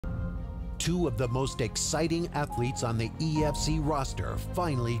two of the most exciting athletes on the EFC roster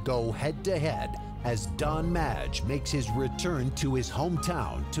finally go head-to-head as Don Madge makes his return to his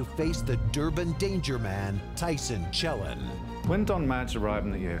hometown to face the Durban danger man, Tyson Chelin. When Don Madge arrived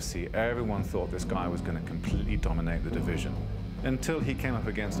in the EFC, everyone thought this guy was going to completely dominate the division, until he came up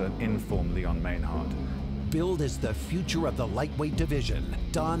against an informed Leon Maynard. Billed as the future of the lightweight division,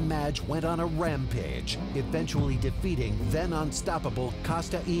 Don Madge went on a rampage, eventually defeating then unstoppable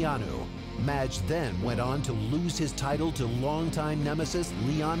Costa Ioannou. Madge then went on to lose his title to longtime nemesis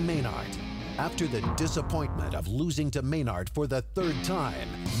Leon Maynard. After the disappointment of losing to Maynard for the third time,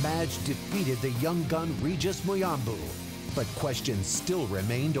 Madge defeated the young gun Regis Muyambu. But questions still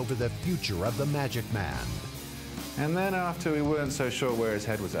remained over the future of the Magic Man. And then after, we weren't so sure where his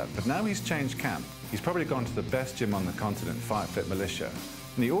head was at, but now he's changed camp. He's probably gone to the best gym on the continent, Fight Fit Militia.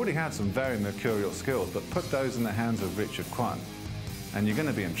 And he already had some very mercurial skills, but put those in the hands of Richard Kwan, and you're going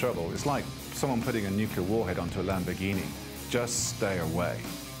to be in trouble. It's like someone putting a nuclear warhead onto a Lamborghini. Just stay away.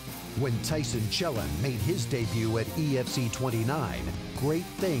 When Tyson Chelin made his debut at EFC 29, great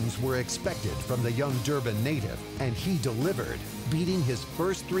things were expected from the young Durban native, and he delivered, beating his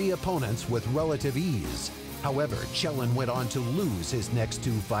first three opponents with relative ease. However, Chelin went on to lose his next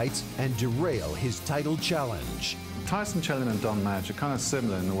two fights and derail his title challenge. Tyson Chelin and Don Madge are kind of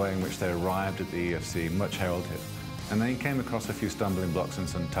similar in the way in which they arrived at the EFC, much heralded, and they came across a few stumbling blocks in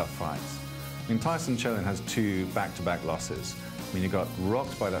some tough fights. I mean, Tyson Chelin has two back-to-back losses. I mean, he got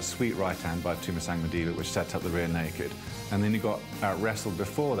rocked by that sweet right hand by Tumasang Madiba, which set up the rear naked, and then he got out-wrestled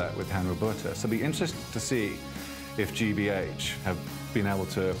before that with Hanro Buta. So it'll be interesting to see if GBH have been able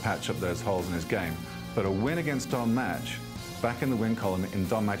to patch up those holes in his game. But a win against Don Madge, back in the win column in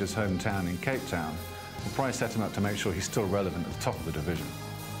Don Madge's hometown in Cape Town, will probably set him up to make sure he's still relevant at the top of the division.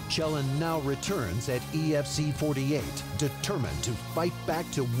 Chelin now returns at EFC 48, determined to fight back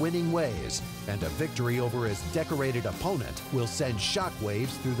to winning ways, and a victory over his decorated opponent will send shockwaves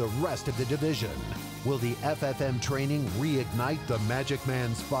through the rest of the division. Will the FFM training reignite the Magic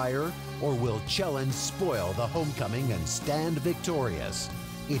Man's fire, or will Chelin spoil the homecoming and stand victorious?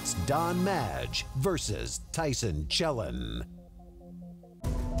 It's Don Madge versus Tyson Chelin.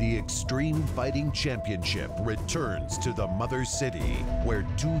 The Extreme Fighting Championship returns to the Mother City, where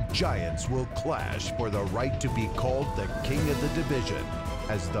two giants will clash for the right to be called the king of the division,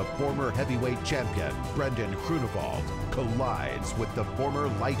 as the former heavyweight champion, Brendan Groenewald, collides with the former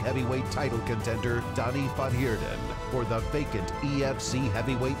light heavyweight title contender, Donnie van Heerden, for the vacant EFC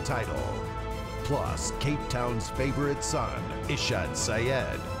heavyweight title. Plus, Cape Town's favorite son, Ishad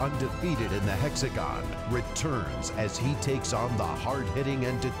Syed, undefeated in the Hexagon, returns as he takes on the hard-hitting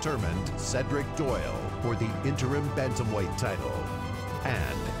and determined Cedric Doyle for the interim bantamweight title.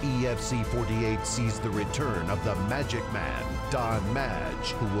 And EFC 48 sees the return of the Magic Man, Don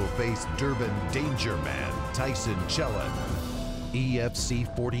Madge, who will face Durban danger man, Tyson Chelin.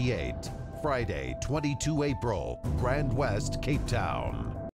 EFC 48, Friday, 22 April, Grand West, Cape Town.